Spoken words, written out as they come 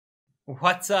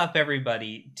What's up,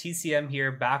 everybody? TCM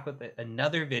here, back with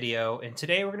another video, and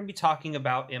today we're going to be talking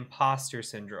about imposter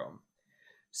syndrome.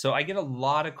 So I get a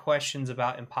lot of questions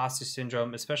about imposter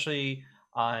syndrome, especially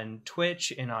on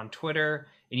Twitch and on Twitter,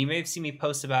 and you may have seen me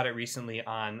post about it recently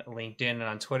on LinkedIn and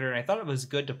on Twitter, and I thought it was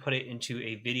good to put it into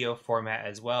a video format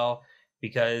as well,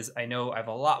 because I know I have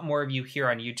a lot more of you here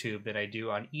on YouTube than I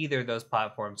do on either of those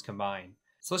platforms combined.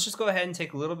 So let's just go ahead and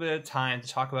take a little bit of time to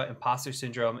talk about imposter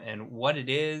syndrome and what it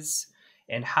is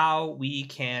and how we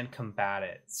can combat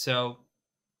it. So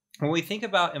when we think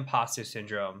about imposter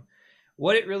syndrome,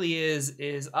 what it really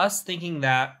is us thinking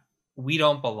that we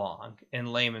don't belong,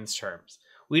 in layman's terms.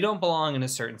 We don't belong in a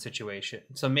certain situation.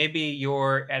 So maybe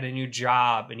you're at a new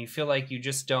job and you feel like you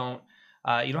just don't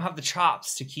you don't have the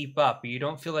chops to keep up, or you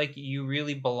don't feel like you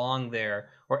really belong there,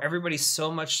 or everybody's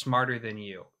so much smarter than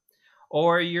you.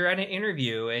 Or you're at an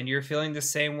interview and you're feeling the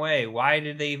same way. Why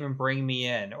did they even bring me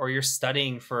in? Or you're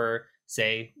studying for,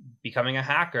 say, becoming a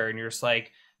hacker, and you're just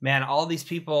like, man, all these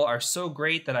people are so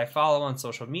great that I follow on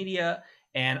social media,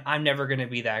 and I'm never going to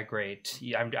be that great.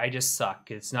 I just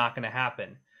suck. It's not going to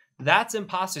happen. That's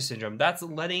imposter syndrome. That's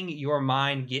letting your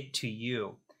mind get to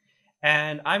you.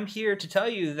 And I'm here to tell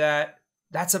you that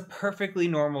that's a perfectly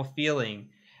normal feeling.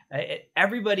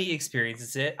 Everybody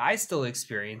experiences it. I still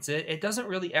experience it. It doesn't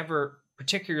really ever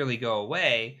particularly go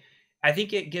away. I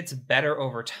think it gets better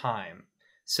over time.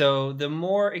 So the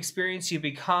more experienced you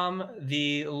become,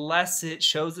 the less it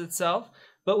shows itself.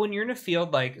 But when you're in a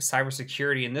field like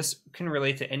cybersecurity, and this can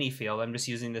relate to any field, I'm just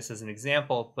using this as an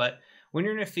example, but when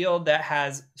you're in a field that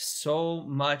has so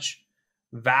much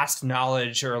vast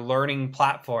knowledge or learning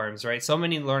platforms, right? So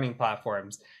many learning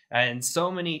platforms and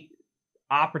so many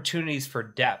opportunities for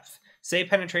depth. Say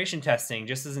penetration testing,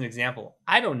 just as an example.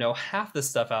 I don't know half the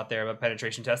stuff out there about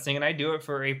penetration testing, and I do it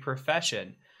for a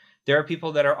profession. There are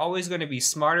people that are always going to be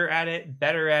smarter at it,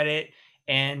 better at it,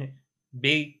 and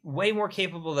be way more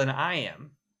capable than I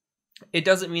am. It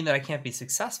doesn't mean that I can't be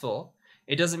successful.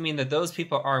 It doesn't mean that those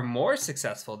people are more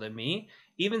successful than me.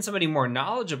 Even somebody more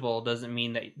knowledgeable doesn't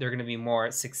mean that they're going to be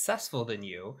more successful than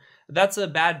you. That's a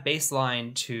bad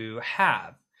baseline to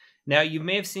have. Now, you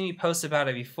may have seen me post about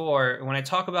it before. When I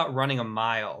talk about running a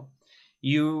mile,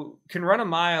 you can run a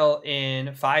mile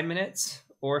in 5 minutes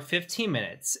or 15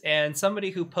 minutes. And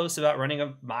somebody who posts about running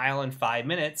a mile in 5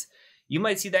 minutes, you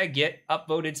might see that get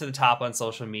upvoted to the top on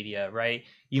social media, right?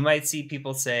 You might see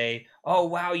people say, oh,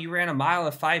 wow, you ran a mile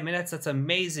in 5 minutes. That's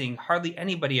amazing. Hardly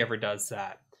anybody ever does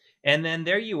that. And then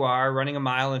there you are running a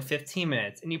mile in 15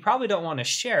 minutes. And you probably don't want to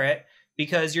share it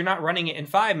because you're not running it in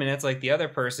 5 minutes like the other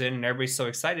person, and everybody's so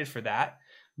excited for that.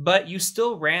 But you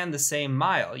still ran the same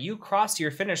mile. You crossed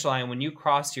your finish line when you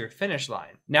crossed your finish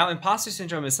line. Now, imposter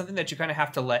syndrome is something that you kind of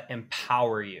have to let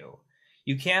empower you.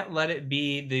 You can't let it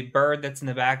be the bird that's in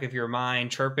the back of your mind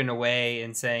chirping away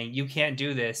and saying, you can't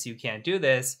do this, you can't do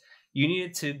this. You need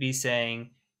it to be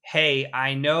saying, hey,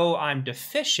 I know I'm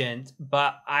deficient,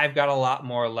 but I've got a lot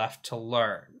more left to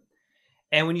learn.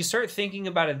 And when you start thinking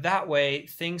about it that way,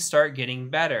 things start getting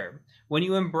better. When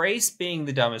you embrace being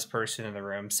the dumbest person in the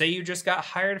room, say you just got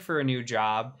hired for a new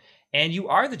job and you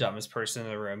are the dumbest person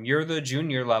in the room, you're the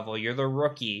junior level, you're the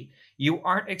rookie, you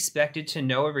aren't expected to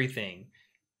know everything.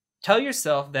 Tell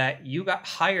yourself that you got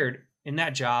hired in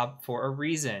that job for a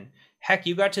reason. Heck,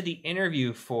 you got to the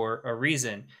interview for a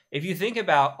reason. If you think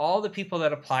about all the people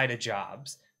that apply to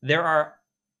jobs, there are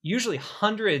usually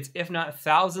hundreds, if not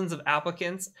thousands of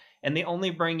applicants, and they only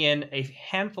bring in a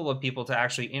handful of people to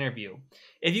actually interview.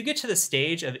 If you get to the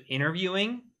stage of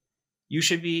interviewing, you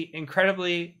should be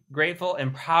incredibly grateful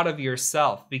and proud of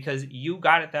yourself because you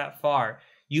got it that far.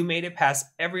 You made it past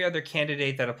every other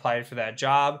candidate that applied for that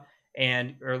job,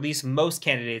 or at least most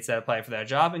candidates that applied for that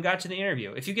job, and got to the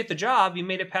interview. If you get the job, you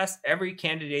made it past every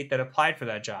candidate that applied for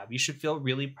that job. You should feel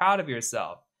really proud of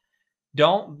yourself.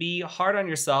 Don't be hard on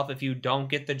yourself if you don't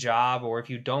get the job or if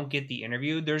you don't get the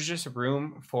interview. There's just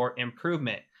room for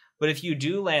improvement. But if you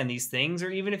do land these things, or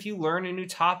even if you learn a new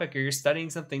topic or you're studying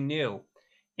something new,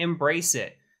 embrace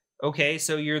it. Okay,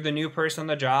 so you're the new person on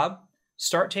the job.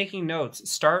 Start taking notes.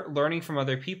 Start learning from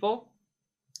other people.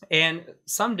 And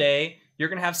someday you're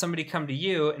going to have somebody come to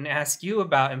you and ask you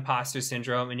about imposter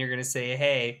syndrome, and you're going to say,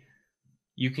 hey,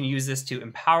 you can use this to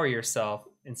empower yourself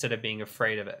instead of being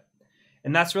afraid of it.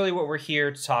 And that's really what we're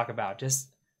here to talk about. Just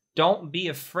don't be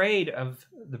afraid of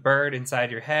the bird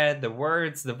inside your head, the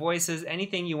words, the voices,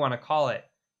 anything you want to call it.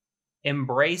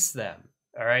 Embrace them,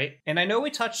 all right? And I know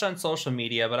we touched on social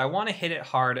media, but I want to hit it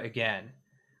hard again.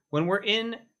 When we're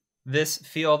in this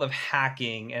field of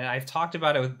hacking, and I've talked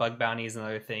about it with bug bounties and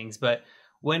other things, but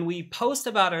when we post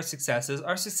about our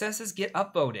successes get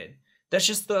upvoted. That's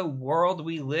just the world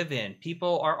we live in.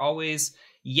 People are always,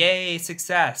 yay,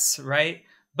 success, right?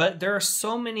 But there are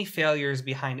so many failures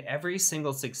behind every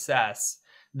single success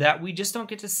that we just don't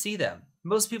get to see them.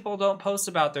 Most people don't post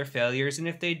about their failures, and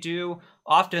if they do,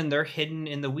 often they're hidden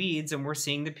in the weeds, and we're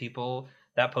seeing the people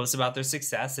that post about their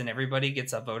success, and everybody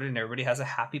gets upvoted and everybody has a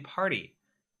happy party.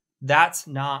 That's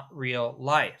not real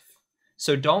life.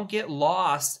 So don't get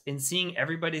lost in seeing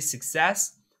everybody's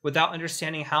success without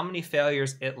understanding how many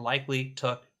failures it likely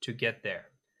took to get there.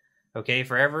 Okay,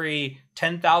 for every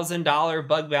 $10,000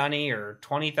 bug bounty or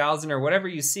 20,000 or whatever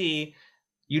you see,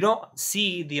 you don't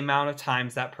see the amount of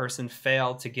times that person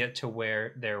failed to get to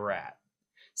where they were at.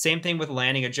 Same thing with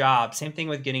landing a job, same thing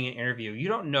with getting an interview. You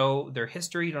don't know their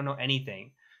history, you don't know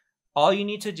anything. All you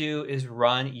need to do is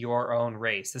run your own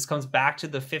race. This comes back to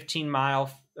the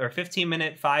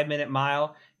 15-minute, 5-minute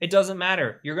mile. It doesn't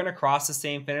matter. You're going to cross the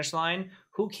same finish line.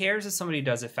 Who cares if somebody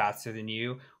does it faster than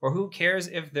you, or who cares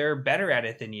if they're better at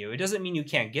it than you? It doesn't mean you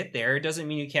can't get there. It doesn't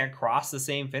mean you can't cross the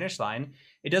same finish line.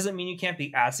 It doesn't mean you can't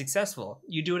be as successful.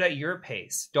 You do it at your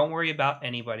pace. Don't worry about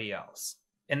anybody else.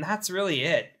 And that's really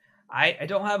it. I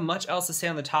don't have much else to say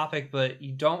on the topic, but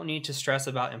you don't need to stress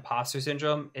about imposter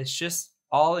syndrome. It's just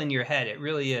all in your head. It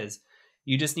really is.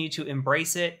 You just need to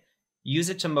embrace it, use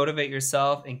it to motivate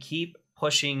yourself, and keep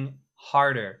pushing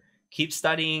harder. Keep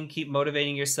studying, keep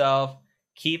motivating yourself,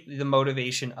 keep the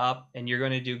motivation up, and you're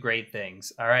going to do great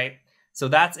things. All right. So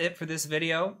that's it for this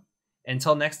video.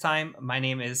 Until next time, my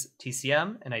name is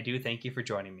TCM, and I do thank you for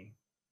joining me.